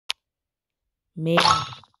Mehr.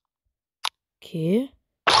 Okay.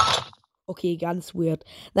 Okay, ganz weird.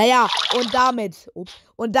 Naja, und damit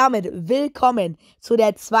willkommen zu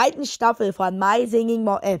der zweiten Staffel von My Singing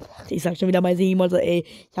Monster. Ich sag schon wieder My Singing Monster, ey.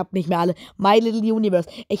 Ich hab nicht mehr alle. My Little Universe.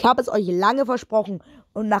 Ich habe es euch lange versprochen.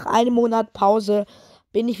 Und nach einem Monat Pause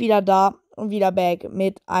bin ich wieder da und wieder back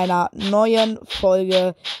mit einer neuen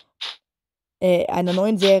Folge, einer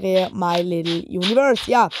neuen Serie My Little Universe.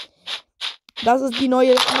 Ja, das ist die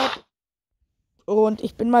neue Map. Und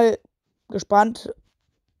ich bin mal gespannt.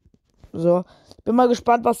 So, ich bin mal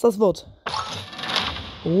gespannt, was das wird.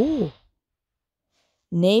 Oh.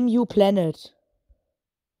 Name you planet.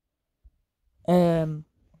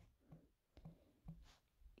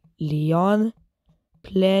 Leon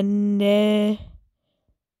Planet.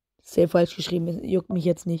 Sehr falsch geschrieben, juckt mich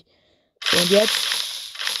jetzt nicht. So, und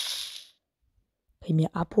jetzt. Kann ich mir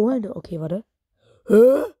abholen? Okay, warte.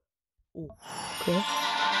 Hä? Oh, okay.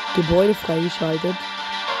 Gebäude freigeschaltet.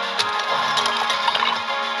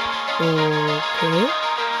 Okay.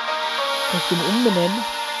 Kann ich den umbenennen?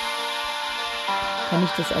 Kann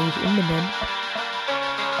ich das eigentlich umbenennen?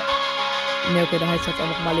 Ne, okay, da heißt das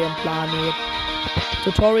einfach mal Leon Planet.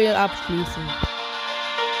 Tutorial abschließen.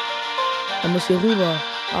 Dann muss hier rüber.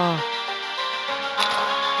 Ah.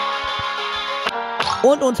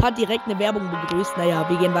 Und uns hat direkt eine Werbung begrüßt. Naja,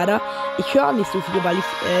 wir gehen weiter. Ich höre nicht so viel, weil ich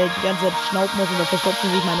die ganze Zeit schnaufen muss und da verstopfen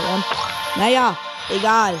sich meine Ohren. Naja,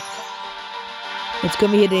 egal. Jetzt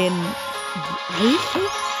können wir hier die Eiche?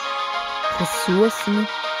 Ressourcen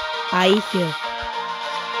Eiche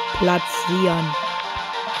platzieren.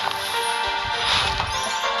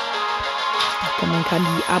 Und man kann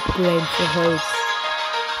die upgraden für Holz.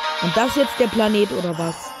 Und das ist jetzt der Planet oder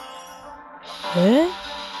was? Hä?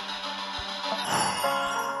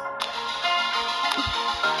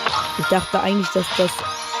 Ich dachte eigentlich, dass das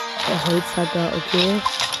der Holzhacker, okay.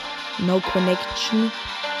 No connection.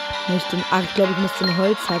 Ich glaube, ich muss den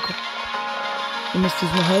Holzhacker. Ich muss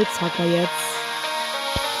diesen Holzhacker jetzt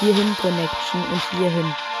hierhin connection und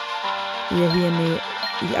hierhin. Hier, nee.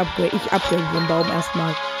 Ich upgrade den Baum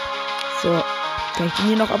erstmal. So. Kann ich den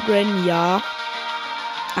hier noch upgraden? Ja.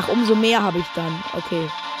 Ach, umso mehr habe ich dann. Okay.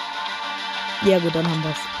 Ja gut, dann haben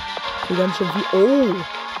wir es. Okay, dann schon viel. Oh.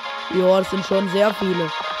 Ja, das sind schon sehr viele.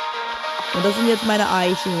 Und das sind jetzt meine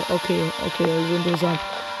Eichen. Okay, also interessant.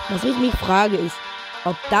 Was ich mich frage ist,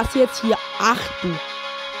 ob das jetzt hier... Ach du.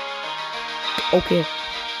 Okay.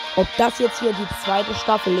 Ob das jetzt hier die zweite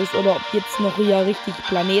Staffel ist oder ob jetzt noch hier richtig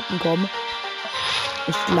Planeten kommen.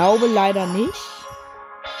 Ich glaube leider nicht.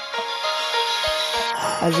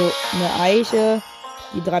 Also eine Eiche,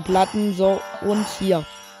 die 3 Platten, so und hier.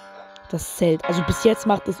 Das Zelt. Also bis jetzt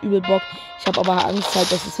macht das übel Bock. Ich habe aber Angst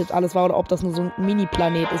halt, dass es jetzt alles war oder ob das nur so ein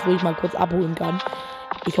Mini-Planet ist, wo ich mal kurz abholen kann.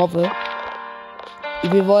 Ich hoffe.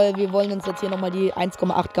 Wir wollen uns jetzt hier nochmal die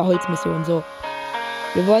 1,8K Holzmission so.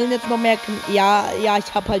 Wir wollen jetzt noch mehr... Ja,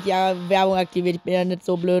 ich habe halt ja Werbung aktiviert. Ich bin ja nicht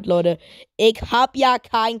so blöd, Leute. Ich habe ja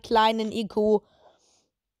keinen kleinen IQ.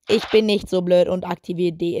 Ich bin nicht so blöd und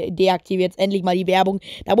deaktiviert jetzt endlich mal die Werbung.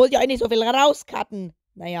 Da muss ich euch nicht so viel rauscutten.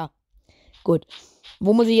 Naja, gut.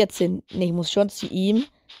 Wo muss ich jetzt hin? Ne, ich muss schon zu ihm.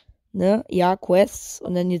 Ne? Ja, Quests.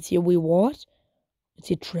 Und dann jetzt hier Reward. Jetzt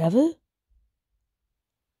hier Travel.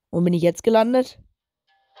 Wo bin ich jetzt gelandet?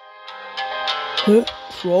 Hä?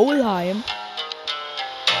 Trollheim?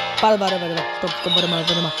 Warte. Stopp, warte mal.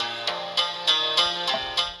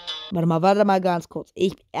 Warte mal ganz kurz.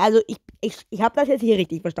 Ich habe das jetzt hier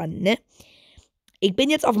richtig verstanden, ne? Ich bin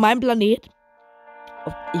jetzt auf meinem Planet.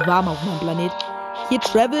 Ich war mal auf meinem Planet. Hier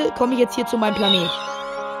Travel, komme ich jetzt hier zu meinem Planet.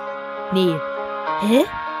 Nee. Hä?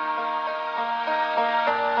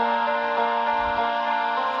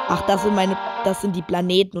 Ach, das sind die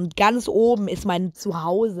Planeten und ganz oben ist mein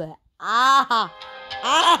Zuhause. Aha.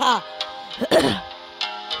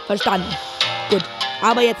 Verstanden. Gut.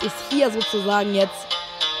 Aber jetzt ist hier sozusagen jetzt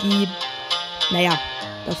die, naja,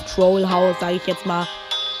 das Trollhaus, sage ich jetzt mal.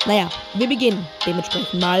 Naja, wir beginnen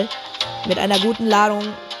dementsprechend mal. Mit einer guten Ladung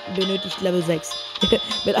benötigt Level 6.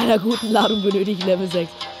 Mit einer guten Ladung benötigt Level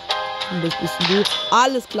 6. Und das bist du.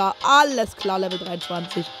 Alles klar, Level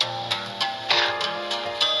 23.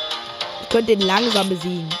 Ich könnte den langsam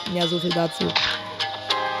besiegen. Ja, so viel dazu.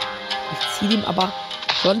 Ich ziehe ihm aber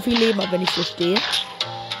schon viel Leben ab, wenn ich so stehe.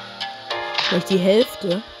 Vielleicht die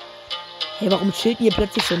Hälfte. Hey, warum chillt hier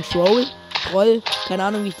plötzlich so ein Troll? Keine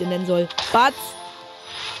Ahnung, wie ich den nennen soll. Batz!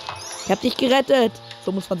 Ich hab dich gerettet.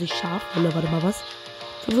 25 Schafwolle, warte mal, was?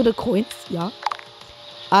 500 Coins, ja.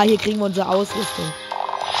 Ah, hier kriegen wir unsere Ausrüstung.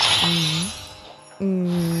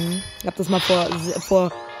 Ich hab das mal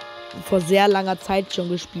vor sehr langer Zeit schon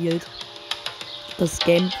gespielt. Das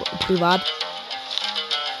Game privat.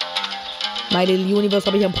 My Little Universe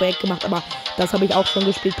habe ich ein Projekt gemacht, aber das habe ich auch schon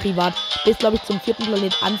gespielt, privat. Bis, glaube ich, zum 4.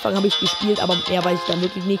 Planet Anfang habe ich gespielt, aber mehr weiß ich dann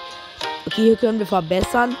wirklich nicht. Okay, hier können wir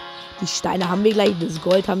verbessern. Die Steine haben wir gleich, das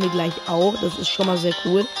Gold haben wir gleich auch. Das ist schon mal sehr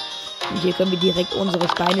cool. Und hier können wir direkt unsere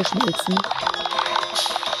Steine schmelzen.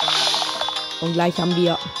 Und gleich haben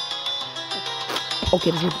wir...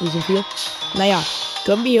 Okay, das wird nicht so viel. Naja,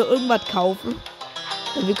 können wir hier irgendwas kaufen?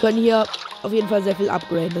 Wir können hier auf jeden Fall sehr viel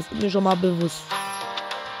upgraden. Das ist mir schon mal bewusst.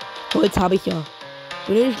 Holz habe ich ja.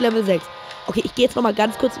 Benötigt Level 6. Okay, ich gehe jetzt noch mal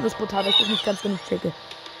ganz kurz in das Portal, weil ich das nicht ganz genau checke.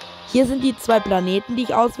 Hier sind die 2 Planeten, die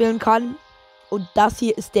ich auswählen kann. Und das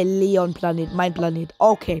hier ist der Leon-Planet, mein Planet.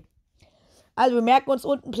 Okay. Also wir merken uns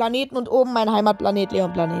unten Planeten und oben mein Heimatplanet,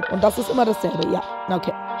 Leon-Planet. Und das ist immer dasselbe, ja.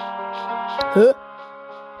 Okay. Hä?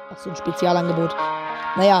 Ach, so ein Spezialangebot.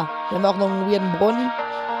 Naja, hier haben wir auch noch einen weirden Brunnen.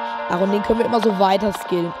 Ach, und den können wir immer so weiter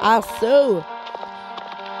skillen. Ach so.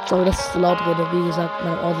 Sorry, dass ich so laut rede. Wie gesagt,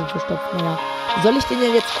 meine Ohren sind verstopft. Naja. Wie soll ich den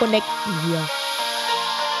denn jetzt connecten hier?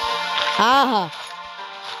 Aha.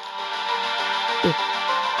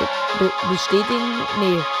 Bestätigen?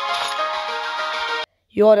 Nee.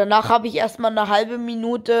 Ja, danach habe ich erstmal eine halbe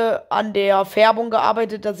Minute an der Färbung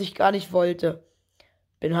gearbeitet, dass ich gar nicht wollte.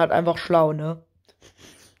 Bin halt einfach schlau, ne?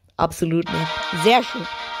 Absolut nicht. Sehr schön.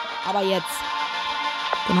 Aber jetzt.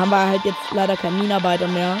 Dann haben wir halt jetzt leider keinen Minenarbeiter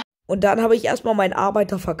mehr. Und dann habe ich erstmal meinen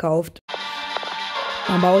Arbeiter verkauft.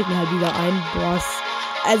 Dann baue ich mir halt wieder ein. Boss.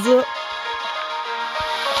 Also.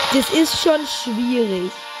 Das ist schon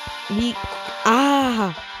schwierig. Wie. Ah.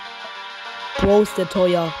 Bro, ist der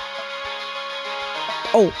teuer.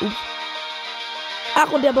 Oh, ups.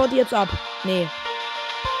 Ach, und der baut jetzt ab. Nee.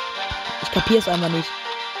 Ich kapier's einfach nicht.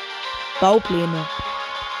 Baupläne.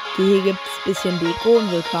 Okay, hier gibt's ein bisschen Deko,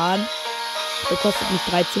 ein Vulkan. Der kostet mich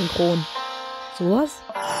 13 Kronen. Sowas?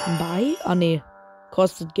 Ein Bei? Ah, nee.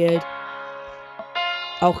 Kostet Geld.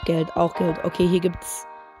 Auch Geld, auch Geld. Okay, hier gibt's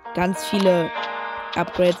ganz viele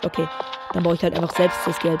Upgrades. Okay, dann baue ich halt einfach selbst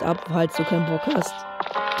das Geld ab, falls du keinen Bock hast.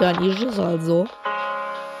 Dann ist es halt so.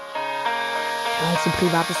 Also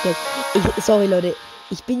privates Geld. Sorry, Leute.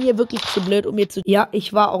 Ich bin hier wirklich zu blöd, um mir zu... Ja,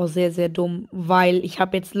 ich war auch sehr, sehr dumm, weil ich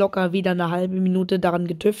habe jetzt locker wieder eine halbe Minute daran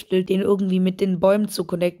getüftelt, den irgendwie mit den Bäumen zu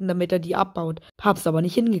connecten, damit er die abbaut. Hab's aber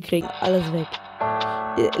nicht hingekriegt. Alles weg.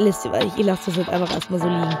 Ich lasse das jetzt einfach erstmal so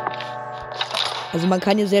liegen. Also man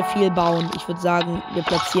kann hier sehr viel bauen. Ich würde sagen, wir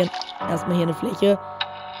platzieren erstmal hier eine Fläche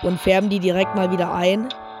und färben die direkt mal wieder ein.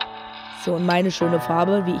 So, in meine schöne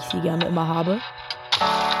Farbe, wie ich sie gerne immer habe.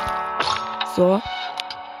 So.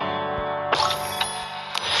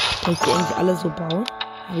 Kann ich die eigentlich alle so bauen?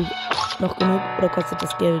 Habe ich noch genug oder kostet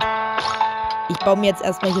das Geld? Ich baue mir jetzt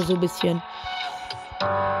erstmal hier so ein bisschen.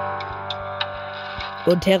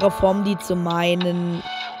 Und terraform die zu meinen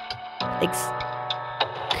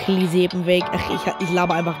exklusiven Weg. Ach, ich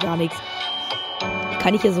laber einfach gar nichts.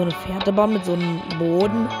 Kann ich hier so eine Fährte bauen mit so einem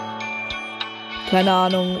Boden? Keine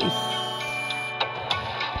Ahnung. Ich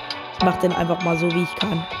mach den einfach mal so, wie ich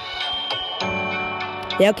kann.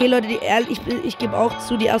 Ja, okay, Leute, ich gebe auch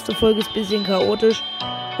zu, die erste Folge ist ein bisschen chaotisch.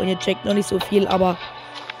 Und ihr checkt noch nicht so viel, aber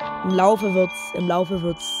im Laufe wird's.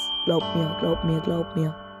 Glaubt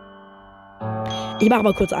mir. Ich mache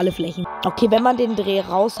mal kurz alle Flächen. Okay, wenn man den Dreh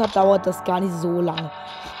raus hat, dauert das gar nicht so lange.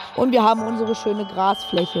 Und wir haben unsere schöne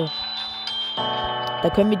Grasfläche. Da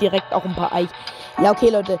können wir direkt auch ein paar Eichen. Ja,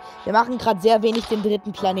 okay, Leute, wir machen gerade sehr wenig den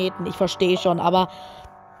 3. Planeten. Ich verstehe schon, aber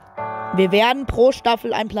wir werden pro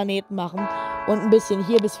Staffel einen Planeten machen. Und ein bisschen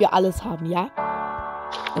hier, bis wir alles haben, ja?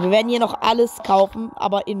 Wir werden hier noch alles kaufen,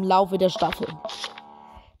 aber im Laufe der Staffel.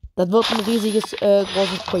 Das wird ein riesiges,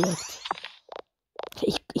 großes Projekt.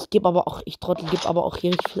 Ich gebe aber auch, ich Trottel, gebe aber auch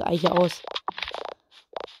hier richtig viel Eiche aus.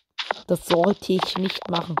 Das sollte ich nicht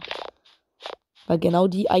machen. Weil genau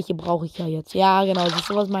die Eiche brauche ich ja jetzt. Ja, genau, siehst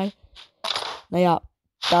du, was ich meine? Naja,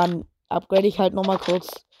 dann upgrade ich halt nochmal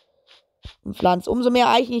kurz und pflanze. Umso mehr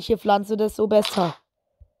Eichen ich hier pflanze, desto besser.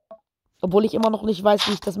 Obwohl ich immer noch nicht weiß,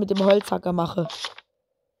 wie ich das mit dem Holzhacker mache.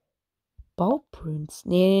 Bauprints?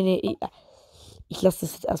 Nee. Ich lasse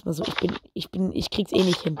das jetzt erstmal so. Ich krieg's eh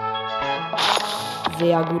nicht hin.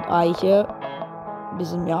 Sehr gut, Eiche. Ein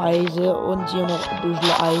bisschen mehr Eiche. Und hier noch ein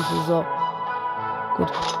bisschen Eiche. So.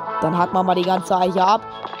 Gut. Dann hacken wir mal die ganze Eiche ab.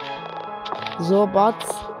 So,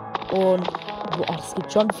 Batz. Und. Boah, das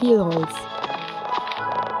gibt schon viel Holz.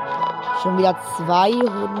 Schon wieder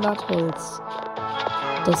 200 Holz.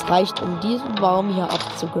 Das reicht, um diesen Baum hier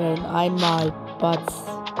abzugraden. Einmal, Batz.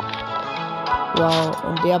 Wow,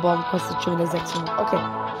 und der Baum kostet schon wieder 600. Okay.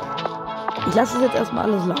 Ich lasse es jetzt erstmal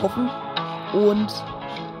alles laufen. Und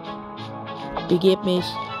begebe mich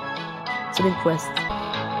zu den Quests.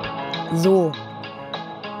 So.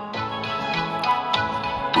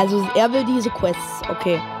 Also er will diese Quests.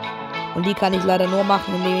 Okay. Und die kann ich leider nur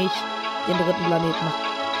machen, indem ich den dritten Planeten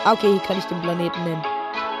mache. Okay, hier kann ich den Planeten nennen.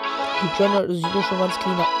 Sieht doch schon ganz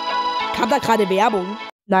clean aus. Kam da gerade Werbung?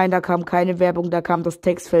 Nein, da kam keine Werbung. Da kam das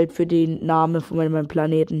Textfeld für den Namen von meinem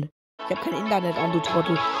Planeten. Ich habe kein Internet an, du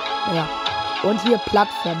Trottel. Naja. Und hier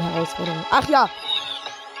Plattform-Herausforderungen. Ach ja.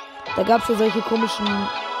 Da gab es ja solche komischen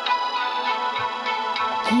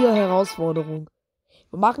hier Herausforderungen.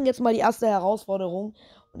 Wir machen jetzt mal die erste Herausforderung.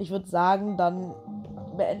 Und ich würde sagen, dann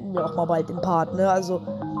beenden wir auch mal bald den Part, ne? Also,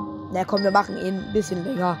 na komm, wir machen ihn ein bisschen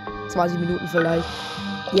länger. 20 Minuten vielleicht.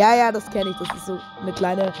 Ja, das kenne ich. Das ist so eine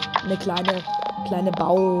kleine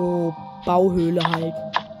Bauhöhle halt.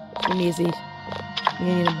 So mäßig.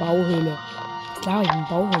 Nee, eine Bauhöhle. Klar, eine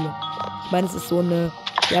Bauhöhle. Ich meine, es ist so eine...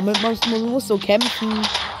 Ja, man muss so kämpfen.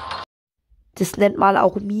 Das nennt man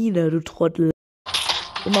auch Mine, du Trottel.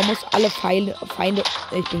 Und man muss alle Feinde...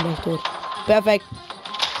 Ich bin gleich tot. Perfekt.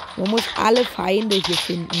 Man muss alle Feinde hier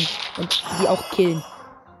finden. Und die auch killen.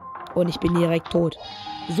 Und ich bin direkt tot.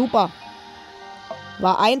 Super.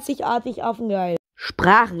 War einzigartig affengeil.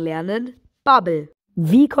 Sprachen lernen. Bubble.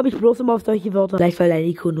 Wie komme ich bloß immer auf solche Wörter? Vielleicht weil ein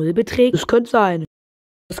IQ 0 beträgt? Das könnte sein.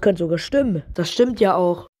 Das könnte sogar stimmen. Das stimmt ja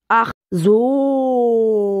auch. Ach,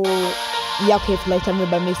 so. Ja, okay, vielleicht haben wir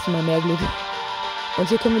beim nächsten Mal mehr Glück. Und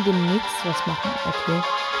hier können wir demnächst was machen. Okay.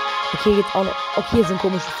 Okay, jetzt auch noch. Okay, hier sind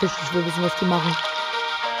komische Fische. Ich will wissen, was die machen.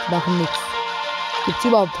 Die machen nichts. Gibt es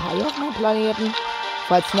überhaupt Haie auf meinem Planeten?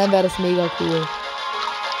 Falls nein, wäre das mega cool.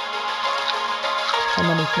 Kann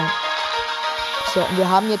man nicht, ne? So, und wir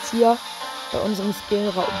haben jetzt hier bei unserem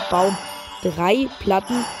Skillbaum 3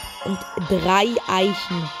 Platten und 3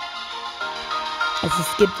 Eichen. Also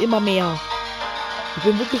es gibt immer mehr. Ich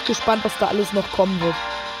bin wirklich gespannt, was da alles noch kommen wird.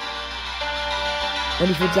 Und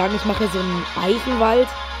ich würde sagen, ich mache hier so einen Eichenwald.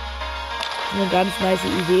 Eine ganz nice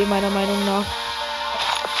Idee, meiner Meinung nach.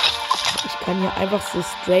 Ich kann hier einfach so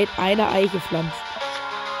straight eine Eiche pflanzen.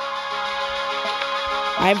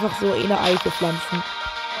 Einfach so eine Eiche pflanzen.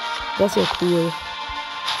 Das ist ja cool.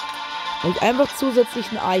 Und einfach zusätzlich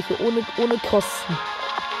eine Eiche, ohne Kosten.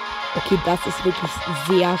 Okay, das ist wirklich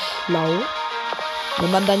sehr schlau.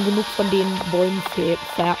 Wenn man dann genug von den Bäumen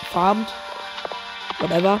farmt.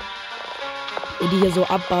 Whatever. Und die hier so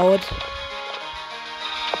abbaut.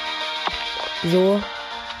 So.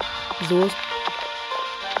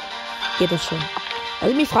 Geht das schon.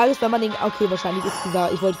 Also die Frage ist, wenn man den... Okay, wahrscheinlich ist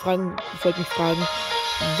dieser... Ich wollte mich fragen,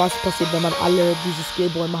 was passiert, wenn man alle diese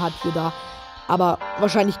Skillbäume hat hier da. Aber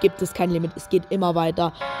wahrscheinlich gibt es kein Limit. Es geht immer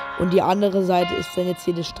weiter. Und die andere Seite ist dann jetzt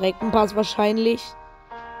hier der Streckenpass wahrscheinlich.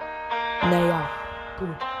 Naja,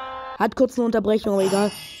 gut. Hat kurz eine Unterbrechung, aber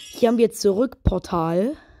egal. Hier haben wir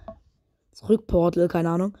Zurückportal. Zurückportal,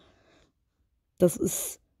 keine Ahnung. Das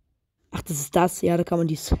ist... Ach, das ist das. Ja, da kann man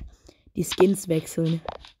die Skins wechseln.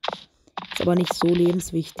 Ist aber nicht so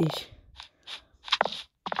lebenswichtig.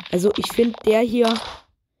 Also, ich finde, der hier...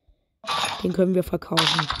 Den können wir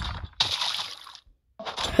verkaufen.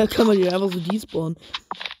 Da kann man hier einfach so despawnen.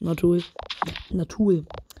 Natul.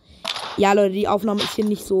 Ja, Leute, die Aufnahme ist hier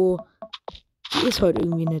nicht so... Die ist heute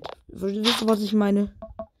irgendwie nicht. Wisst ihr, was ich meine?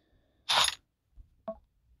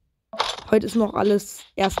 Heute ist noch alles...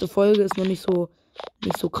 Erste Folge ist noch nicht so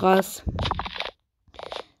krass.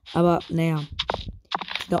 Aber, naja.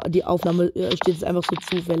 Die Aufnahme steht jetzt einfach so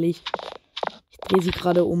zufällig. Ich drehe sie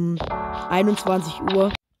gerade um 21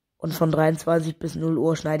 Uhr. Und von 23 bis 0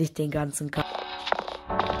 Uhr schneide ich den ganzen Cut.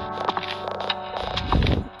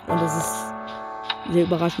 Und das ist sehr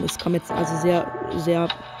überraschend. Es kam jetzt also sehr, sehr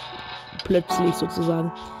plötzlich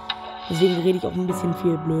sozusagen. Deswegen rede ich auch ein bisschen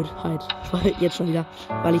viel Blödheit. Jetzt schon wieder.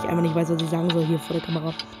 Weil ich einfach nicht weiß, was ich sagen soll hier vor der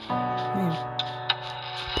Kamera. Naja.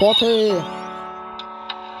 Portal.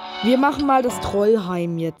 Wir machen mal das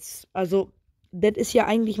Trollheim jetzt. Also, das ist ja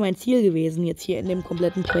eigentlich mein Ziel gewesen. Jetzt hier in dem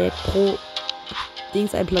kompletten Projekt pro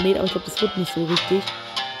Dings ein Planet. Aber ich glaube, das wird nicht so richtig.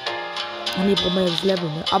 Ach nee, brauchen wir ja das Level,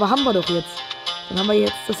 ne? Aber haben wir doch jetzt. Dann haben wir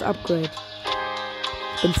jetzt das Upgrade.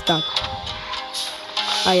 Ich bin stuck.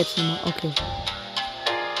 Ah, jetzt nochmal. Okay.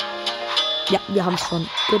 Ja, wir haben es schon.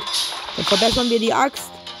 Gut. Dann verbessern wir die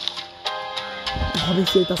Axt. Oh, mir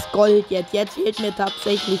fehlt das Gold jetzt. Jetzt fehlt mir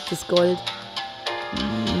tatsächlich das Gold.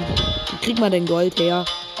 Wie kriegt man denn Gold her?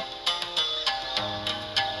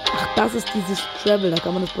 Ach, das ist dieses Travel. Da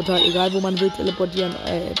kann man das Portal, egal wo man will, teleportieren,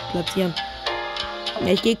 platzieren. Ja,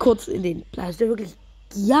 ich gehe kurz in den Planet. Ist der wirklich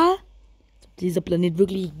Gia? Dieser Planet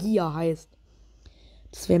wirklich Gia heißt.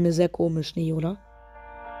 Das wäre mir sehr komisch. Nee, oder?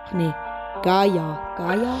 Ach, nee. Gaia.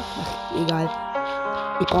 Gaia? Ach, egal.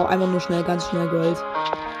 Ich brauche einfach nur ganz schnell Gold.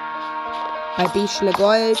 Ein bisschen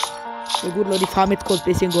Gold. Ja gut, Leute, ich farm jetzt kurz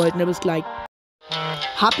ein bisschen Gold, ne? Bis gleich.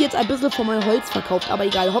 Hab jetzt ein bisschen von meinem Holz verkauft, aber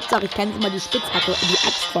egal. Hauptsache, ich kann jetzt mal die Spitzhacke und die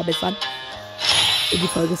Axt verbessern. Die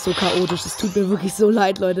Folge ist so chaotisch. Es tut mir wirklich so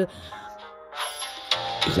leid, Leute.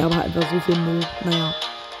 Ich glaube einfach so viel Müll. Naja.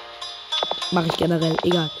 Mache ich generell.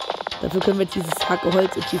 Egal. Dafür können wir jetzt dieses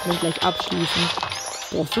Hacke-Holz-Achievement gleich abschließen.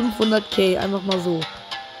 Boah, 500k. Einfach mal so.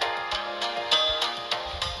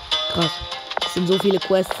 Krass. Es sind so viele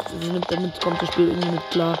Quests. Damit kommt das Spiel irgendwie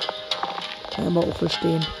nicht klar. Kann aber auch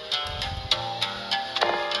verstehen.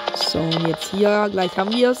 So, und jetzt hier. Gleich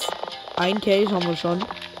haben wir es. 1k haben wir schon.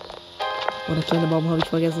 Oh, der kleine Baum habe ich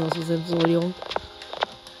vergessen, was das ist. Entschuldigung.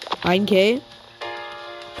 1k.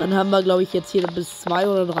 Dann haben wir, glaube ich, jetzt hier bis 2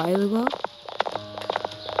 oder 3 sogar.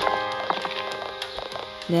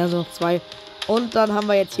 Ne, also noch 2. Und dann haben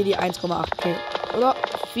wir jetzt hier die 1,8k. Oder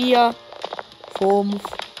 4, 5.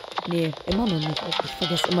 Ne, immer noch nicht. Ich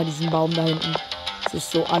vergesse immer diesen Baum da hinten. Das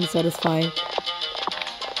ist so unsatisfying.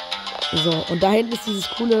 So, und da hinten ist dieses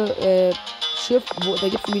coole Schiff. Da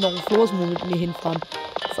gibt es nämlich noch ein Floß, wo wir mit mir hinfahren.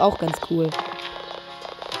 Das ist auch ganz cool.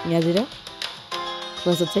 Ja, seht ihr? Ich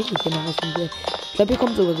weiß tatsächlich hier noch was von dir. Ich glaube, hier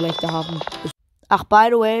kommt sogar gleich der Hafen. Ach, by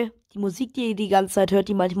the way, die Musik, die ihr die ganze Zeit hört,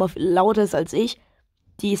 die manchmal lauter ist als ich,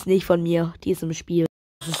 die ist nicht von mir. Die ist im Spiel.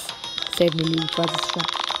 Das ist Save Me League. Ich weiß es schon.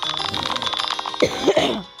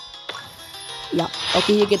 Ja,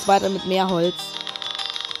 okay, hier geht's weiter mit mehr Holz.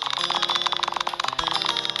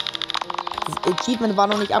 Das Achievement war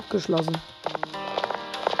noch nicht abgeschlossen.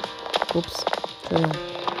 Ups. Entschuldigung.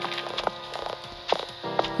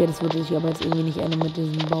 Okay, das würde sich aber jetzt irgendwie nicht ändern mit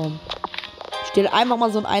diesem Baum. Steht einfach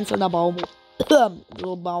mal so ein einzelner Baum.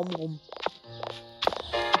 So ein Baum rum.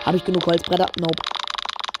 Habe ich genug Holzbretter? Nope.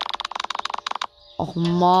 Och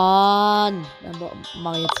man. Dann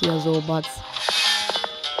mache ich jetzt hier so was.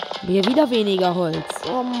 Hier wieder weniger Holz.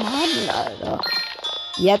 Oh Mann, Alter.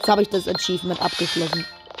 Jetzt habe ich das Achievement abgeschlossen.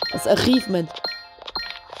 Das Achievement.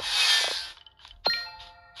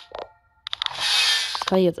 Das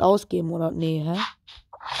kann ich jetzt ausgeben, oder? Nee, hä?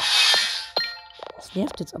 Das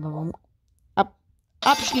nervt jetzt aber. Warum?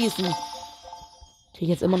 Abschließen. Kriege ich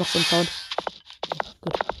jetzt immer noch so einen Sound.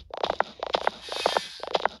 Gut.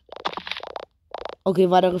 Okay,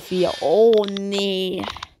 weitere 4. Oh, nee.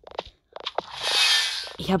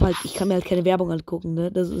 Ich kann mir halt keine Werbung angucken,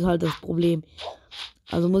 ne? Das ist halt das Problem.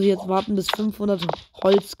 Also muss ich jetzt warten, bis 500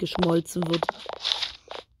 Holz geschmolzen wird.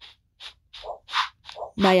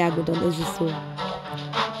 Naja, gut, dann ist es so.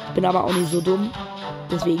 Ich bin aber auch nicht so dumm.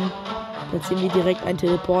 Deswegen platzieren wir direkt einen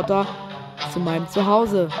Teleporter zu meinem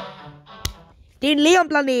Zuhause. Den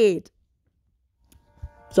Leon-Planet.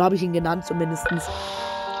 So habe ich ihn genannt zumindest.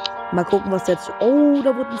 Mal gucken, was jetzt... Oh,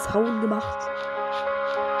 da wurde ein Zaun gemacht.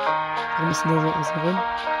 Warum ist denn der so außen rum?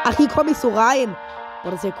 Ach, hier komme ich so rein.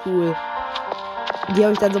 Boah, das ist ja cool. Und hier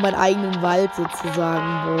habe ich dann so meinen eigenen Wald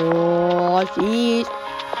sozusagen. Boah, shit.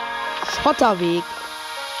 Schotterweg.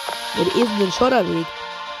 Wo ist denn der Schotterweg?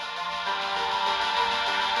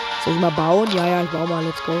 Soll ich mal bauen? Ja, ich baue mal.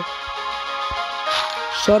 Let's go.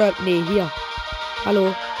 Schotter... Nee, hier.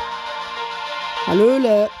 Hallo.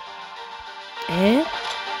 Hallöle. Hä?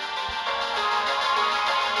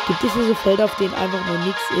 Gibt es hier so Felder, auf denen einfach nur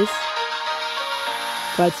nichts ist?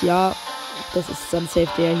 Falls ja, das ist dann safe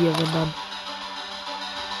der hier, wenn dann.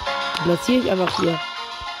 Platziere ich einfach hier.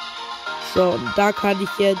 So, und da kann ich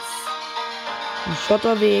jetzt einen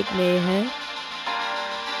Schotterweg. Nee, hä?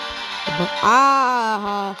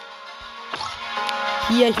 Aha!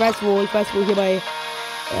 Hier, ich weiß wo, hier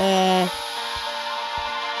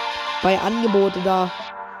bei Angebote da.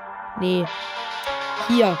 Nee.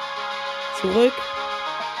 Hier. Zurück.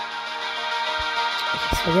 Ich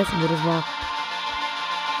hab's vergessen, wo das war.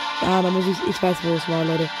 Ja, da muss ich weiß, wo es war,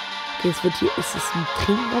 Leute. Okay, es wird hier, ist es ein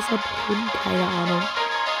Trinkwasserbrunnen? Keine Ahnung.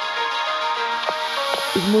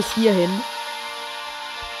 Ich muss hier hin.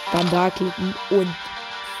 Dann da klicken und,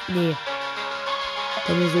 nee.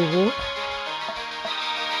 Dann hier so hoch.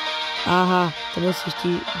 Aha, da muss ich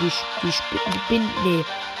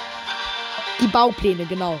die Baupläne,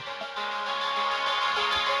 genau.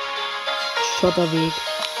 Schotterweg.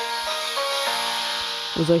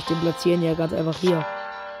 Wo soll ich den platzieren? Ja, ganz einfach hier.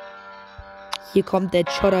 Hier kommt der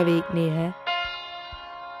Schotterweg. Nee, hä?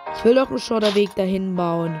 Ich will doch einen Schotterweg dahin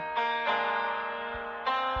bauen.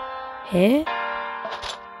 Hä?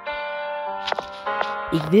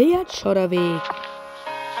 Ich will ja Schotterweg.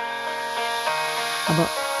 Aber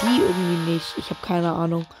die irgendwie nicht. Ich habe keine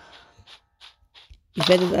Ahnung. Ich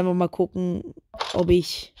werde jetzt einfach mal gucken, ob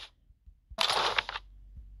ich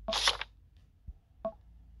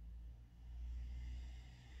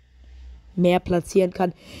mehr platzieren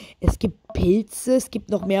kann. Es gibt Pilze, es gibt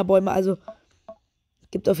noch mehr Bäume. Also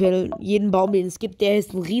Gibt auf jeden Baum, den es gibt. Der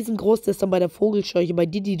ist ein riesengroß. Der ist dann bei der Vogelscheuche, bei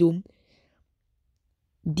Dididum.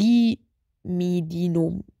 Dimidinum.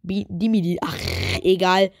 Ach,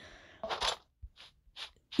 egal.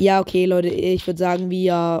 Ja, okay, Leute. Ich würde sagen,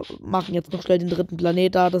 wir machen jetzt noch schnell den dritten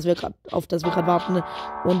Planet da, auf das wir gerade warten.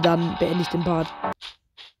 Und dann beende ich den Part.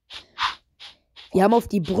 Wir haben auf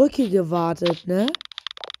die Brücke gewartet, ne?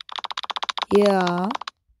 Ja.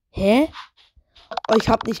 Hä? Oh, ich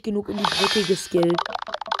habe nicht genug in die Brücke geskillt.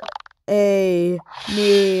 Ey.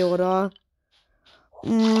 Nee, oder?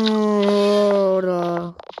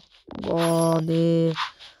 Oder? Boah, nee.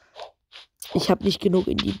 Ich habe nicht genug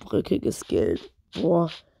in die Brücke geskillt. Boah.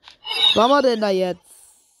 Was machen wir denn da jetzt?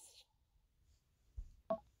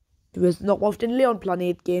 Wir müssen noch auf den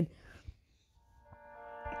Leon-Planet gehen.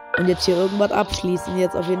 Und jetzt hier irgendwas abschließen.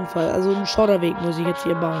 Jetzt auf jeden Fall. Also einen Schotterweg muss ich jetzt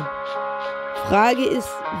hier bauen. Frage ist,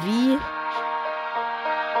 wie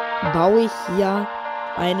baue ich hier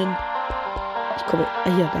einen... Ich komme...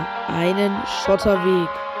 hier, da. Einen Schotterweg.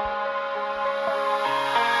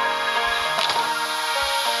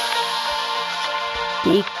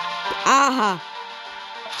 Aha.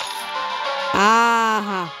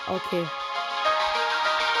 Aha. Okay.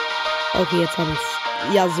 Okay, jetzt habe ich's.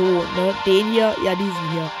 Ja, so, ne? Den hier, ja,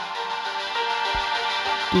 diesen hier.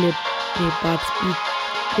 Blip, Speed.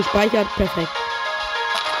 Gespeichert, perfekt.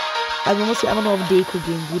 Also man muss hier einfach nur auf Deko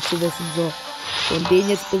gehen, gut zu wissen, so. Und den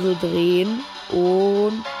jetzt ein bisschen drehen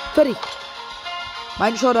und fertig.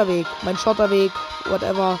 Mein Schotterweg,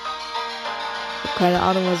 whatever. Ich hab keine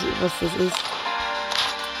Ahnung, was das ist.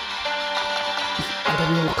 Alter,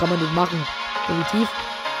 wie hoch kann man den machen? Wie tief?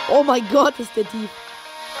 Oh mein Gott, ist der tief.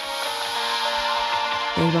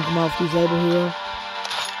 Ich mache mal auf dieselbe Höhe.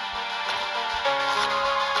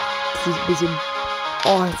 Das ist ein bisschen...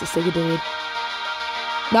 Oh, jetzt ist er gedreht.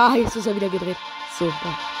 Na, jetzt ist er wieder gedreht.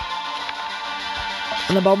 Super.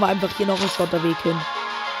 Und dann bauen wir einfach hier noch einen Schotterweg hin.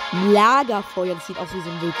 Ein Lagerfeuer. Das sieht aus wie so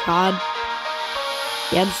ein Vulkan.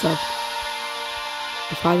 Ernsthaft.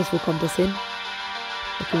 Die Frage ist, wo kommt das hin?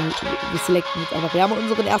 Okay, wir selecten jetzt einfach. Wir haben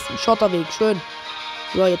unseren ersten Schotterweg. Schön.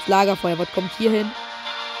 So, jetzt Lagerfeuer. Was kommt hier hin?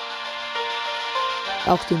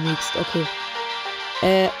 Auch demnächst. Okay.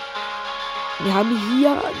 Wir haben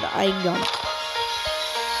hier einen Eingang.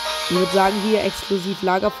 Ich würde sagen, hier exklusiv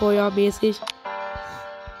Lagerfeuer mäßig.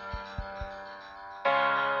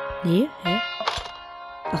 Nee, hä?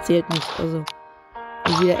 Ach, zählt nicht. Also.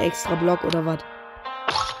 Wieder extra Block oder was?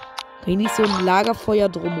 Kann ich nicht so ein Lagerfeuer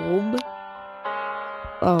drumrum?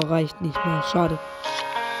 Oh, reicht nicht mehr. Schade.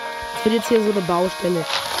 Ich finde jetzt hier so eine Baustelle.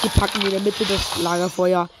 Wir packen in der Mitte das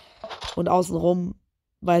Lagerfeuer. Und außenrum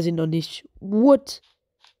weiß ich noch nicht. Wood.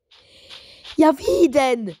 Ja, wie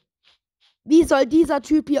denn? Wie soll dieser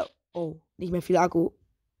Typ hier... Oh, nicht mehr viel Akku.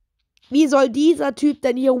 Wie soll dieser Typ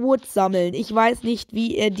denn hier Wood sammeln? Ich weiß nicht,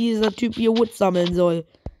 wie dieser Typ hier Wood sammeln soll.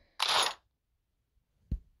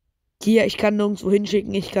 Hier, ich kann nirgendwo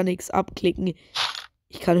hinschicken. Ich kann nichts abklicken.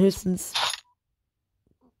 Ich kann höchstens...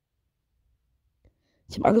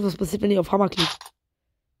 Ich habe Angst, was passiert, wenn ich auf Hammer klicke.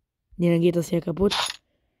 Nee, dann geht das hier kaputt.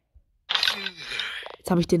 Jetzt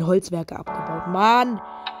habe ich den Holzwerker abgebaut. Mann!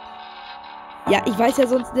 Ja, ich weiß ja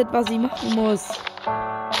sonst nicht, was ich machen muss.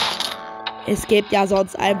 Es gibt ja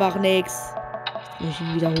sonst einfach nichts. Jetzt muss ich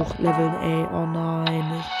ihn wieder hochleveln, ey. Oh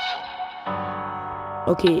nein.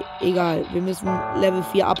 Okay, egal. Wir müssen Level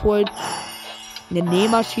 4 abholen. Eine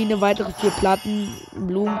Nähmaschine, weitere 4 Platten, einen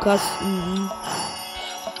Blumenkasten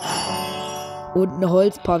und eine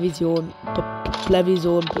Holzpavision.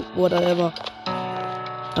 Plavision, whatever.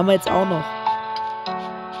 Haben wir jetzt auch noch.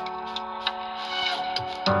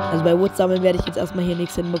 Also bei Wood sammeln werde ich jetzt erstmal hier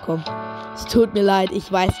nichts hinbekommen. Es tut mir leid,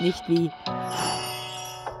 ich weiß nicht wie.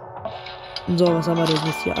 Und so, was haben wir denn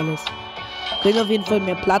jetzt hier alles? Können wir auf jeden Fall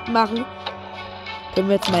mehr Platten machen. Können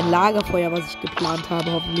wir jetzt mein Lagerfeuer, was ich geplant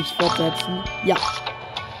habe, hoffentlich fortsetzen. Ja.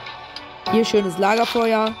 Hier schönes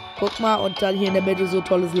Lagerfeuer. Guck mal, und dann hier in der Mitte so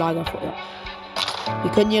tolles Lagerfeuer.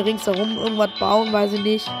 Wir können hier ringsherum irgendwas bauen, weiß ich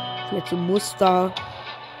nicht. Vielleicht so ein Muster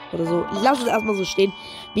oder so. Ich lasse es erstmal so stehen.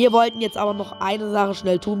 Wir wollten jetzt aber noch eine Sache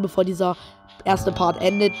schnell tun, bevor dieser erste Part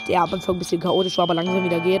endet, der am Anfang ein bisschen chaotisch war, aber langsam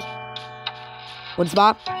wieder geht. Und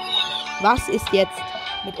zwar, was ist jetzt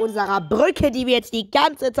mit unserer Brücke, die wir jetzt die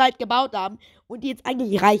ganze Zeit gebaut haben und die jetzt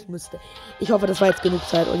eigentlich reichen müsste? Ich hoffe, das war jetzt genug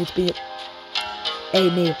Zeit und jetzt bin ich... Ey,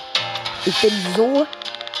 nee. Ich bin so...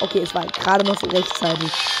 Okay, es war gerade noch so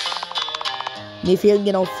rechtzeitig. Mir fehlen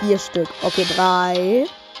genau 4 Stück. Okay, 3.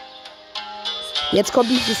 Jetzt kommt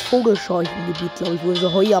dieses Vogelscheuchengebiet, glaube ich, wo wir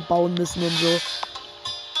so Heuer bauen müssen und so.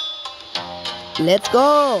 Let's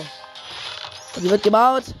go! Und die wird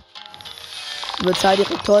gebaut. Wir bezahlen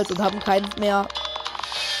direkt Holz und haben keins mehr.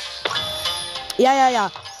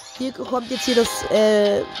 Ja. Hier kommt jetzt hier das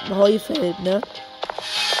Heufeld, ne?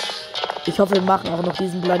 Ich hoffe, wir machen auch noch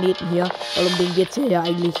diesen Planeten hier. Weil um den geht's hier ja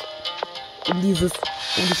eigentlich. Um die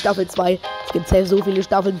Staffel 2. Es gibt ja so viele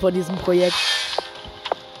Staffeln von diesem Projekt.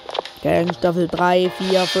 Staffel 3,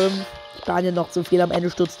 4, 5. Ich plane ja noch zu viel. Am Ende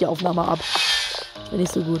stürzt die Aufnahme ab. Bin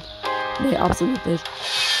nicht so gut. Nee, absolut nicht.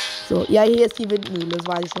 So, ja, hier ist die Windmühle. Das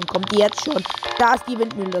weiß ich schon. Kommt die jetzt schon? Da ist die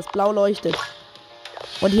Windmühle. Das blau leuchtet.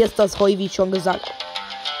 Und hier ist das Heu, wie schon gesagt.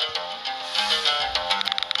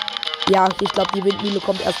 Ja, ich glaube, die Windmühle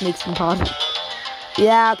kommt erst nächsten Part.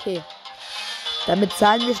 Ja, okay. Damit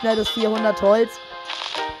zahlen wir schnell das 400 Holz.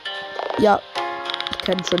 Ja. Ich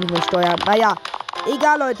kann schon nicht mehr steuern. Naja.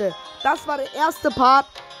 Egal, Leute. Das war der erste Part.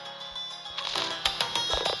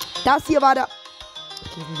 Das hier war der...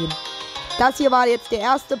 Das hier war jetzt der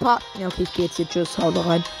erste Part. Ja, okay, ich gehe jetzt hier. Tschüss. Hau noch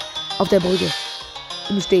rein. Auf der Brücke.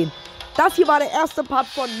 Im Stehen. Das hier war der erste Part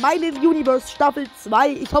von My Little Universe Staffel 2.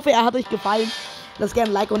 Ich hoffe, er hat euch gefallen. Lasst gerne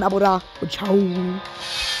ein Like und ein Abo da. Und ciao.